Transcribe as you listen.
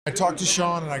I talked to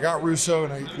Sean and I got Russo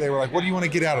and they were like, what do you want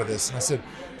to get out of this? And I said,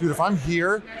 dude, if I'm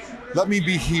here, let me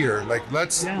be here. Like,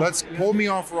 let's pull me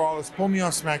off Raw, let's pull me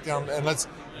off SmackDown, and let's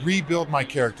rebuild my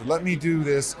character. Let me do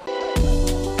this.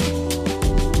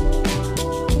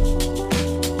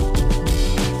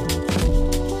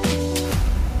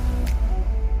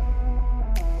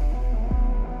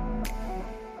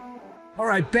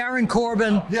 All right, Baron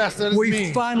Corbin. Yes, that is we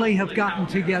me. Finally have gotten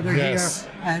together Yes.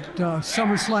 here at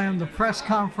Summerslam, the press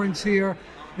conference here.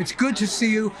 It's good to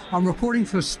see you. I'm reporting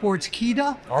for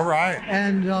Sportskeeda. All right.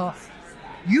 And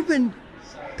you've been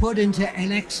put into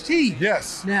NXT.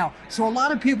 Yes. Now, so a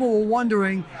lot of people were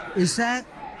wondering, is that,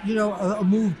 a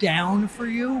move down for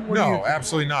you? What do you No, think?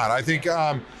 absolutely not. I think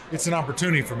it's an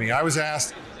opportunity for me. I was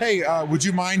asked, hey, would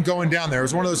you mind going down there? It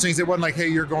was one of those things that wasn't like, hey,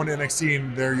 you're going to NXT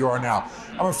and there you are now.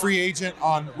 I'm a free agent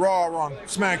on Raw, on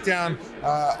SmackDown,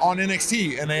 on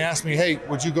NXT. And they asked me, hey,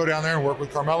 would you go down there and work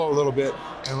with Carmelo a little bit?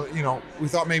 And, we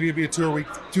thought maybe it'd be a 2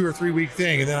 or 3 week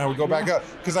thing. And then I would go back up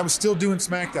because I was still doing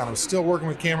SmackDown. I was still working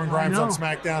with Cameron Grimes on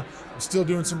SmackDown. I was still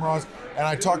doing some Raws. And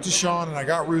I talked to Sean and I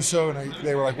got Russo and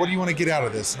they were like, what do you want to get out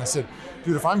of this? And I said,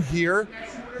 dude, if I'm here,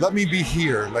 let me be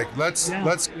here. Like, let's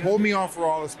pull me off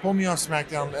Raw, let's pull me off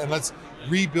SmackDown, and let's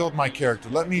rebuild my character.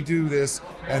 Let me do this.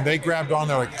 And they grabbed on.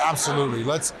 They're like, absolutely.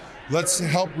 Let's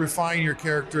help refine your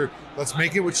character. Let's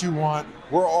make it what you want.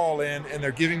 We're all in, and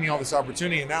they're giving me all this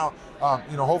opportunity. And now,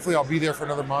 hopefully I'll be there for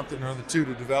another month and another 2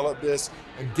 to develop this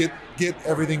and get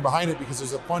everything behind it because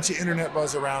there's a bunch of internet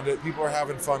buzz around it. People are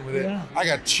having fun with it. Yeah. I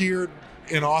got cheered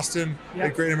in Austin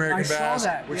at Great American Bash,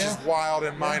 which is wild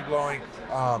and mind-blowing.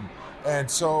 And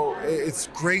so it's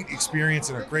great experience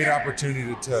and a great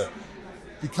opportunity to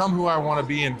become who I want to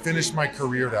be and finish my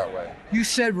career that way. You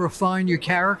said refine your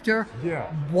character.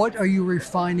 Yeah. What are you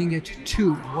refining it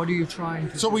to? What are you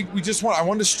trying to So do? I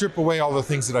wanted to strip away all the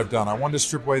things that I've done. I wanted to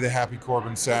strip away the Happy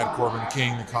Corbin, Sad Corbin,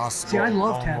 King, the Constable. See, I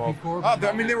loved Happy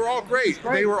Corbin. They were all great.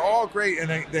 They were all great,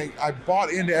 and I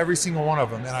bought into every single one of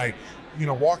them, and I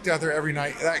walked out there every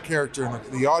night, that character, and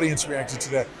the audience reacted to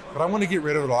that. But I want to get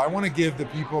rid of it all. I want to give the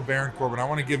people Baron Corbin. I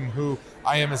want to give them who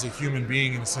I am as a human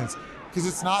being in a sense. Because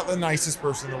it's not the nicest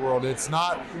person in the world. It's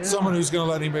not someone who's going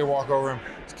to let anybody walk over him.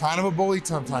 He's kind of a bully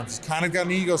sometimes. He's kind of got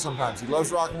an ego sometimes. He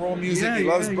loves rock and roll music. He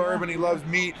loves bourbon. He loves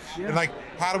meat. And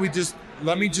how do we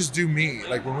let me just do me?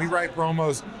 Like when we write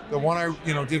promos, the one I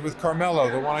did with Carmelo,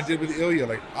 the one I did with Ilya,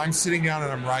 like I'm sitting down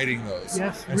and I'm writing those.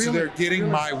 Yes, and so they're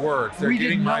getting my words. They're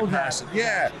getting my passion. That.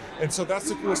 Yeah. And so that's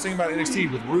the coolest thing about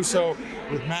NXT with Russo,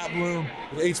 with Matt Bloom,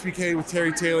 with HBK, with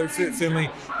Terry Taylor, Finley.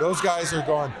 Those guys are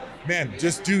going, man,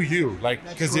 just do you,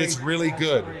 because it's really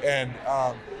good. And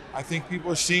I think people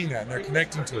are seeing that and they're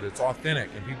connecting to it. It's authentic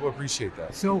and people appreciate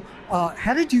that. So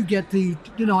how did you get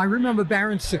I remember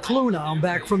Baron Cicluna, I'm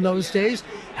back from those days.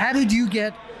 How did you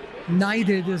get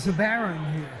knighted as a Baron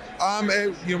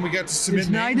here? We got to submit Is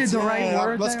knighted the right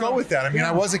word? Let's go with that.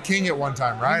 I was a king at one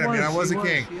time, right? I was a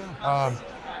king. Yeah.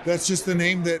 That's just the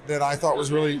name that I thought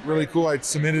was really, really cool. I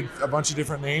submitted a bunch of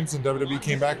different names, and WWE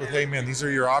came back with, hey, man, these are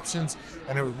your options.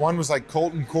 And one was like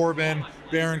Colton Corbin,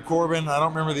 Baron Corbin. I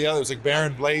don't remember the other. It was like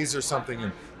Baron Blaze or something.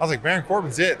 And I was like, Baron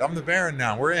Corbin's it. I'm the Baron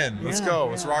now. We're in. Let's go.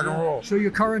 Let's rock and roll. So your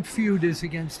current feud is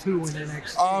against who in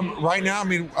NXT? Right now,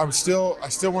 I still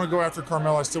want to go after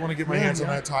Carmelo. I still want to get my hands on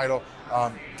that title.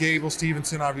 Gable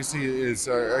Stevenson, obviously, is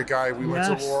a guy we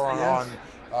went to war on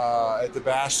at the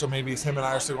Bash, so maybe it's him and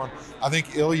I are still going. I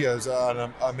think Ilya is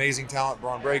an amazing talent.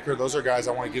 Braun Breaker, those are guys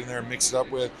I want to get in there and mix it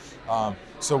up with.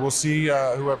 So we'll see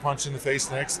who I punch in the face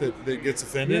next that gets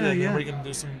offended, and then we can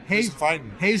do some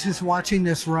fighting. Hayes is watching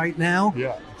this right now.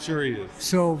 Yeah, sure he is.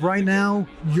 So right now,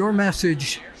 your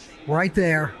message right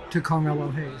there to Carmelo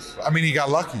Hayes. He got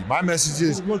lucky. My message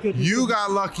is, you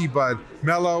got lucky, bud.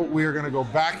 Melo, we are going to go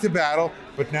back to battle,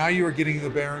 but now you are getting the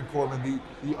Baron Corbin,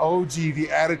 the OG,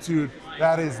 the attitude.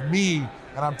 That is me,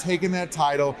 and I'm taking that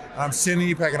title, and I'm sending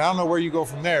you back. And I don't know where you go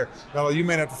from there. Melo, you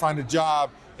may have to find a job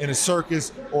in a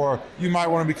circus, or you might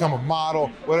want to become a model,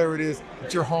 whatever it is,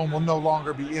 but your home will no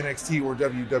longer be NXT or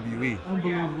WWE.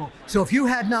 Unbelievable. So if you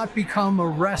had not become a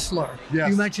wrestler,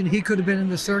 you mentioned he could have been in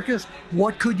the circus,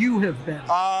 what could you have been?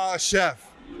 Chef.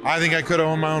 I think I could have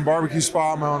owned my own barbecue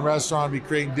spot, my own restaurant, be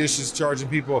creating dishes, charging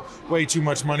people way too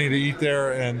much money to eat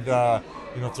there, and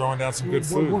throwing down some good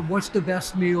food. What's the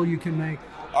best meal you can make?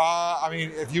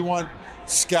 If you want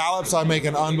scallops, I make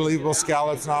an unbelievable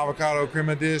scallops and avocado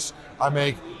crema dish. I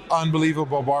make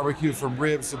unbelievable barbecue, from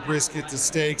ribs to brisket to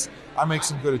steaks. I make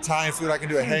some good Italian food. I can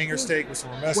do a hanger steak with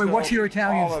some romesco. Wait, what's your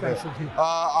Italian specialty?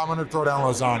 I'm going to throw down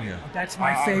lasagna. That's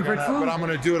my favorite food. But I'm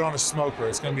going to do it on a smoker.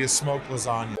 It's going to be a smoked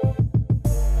lasagna.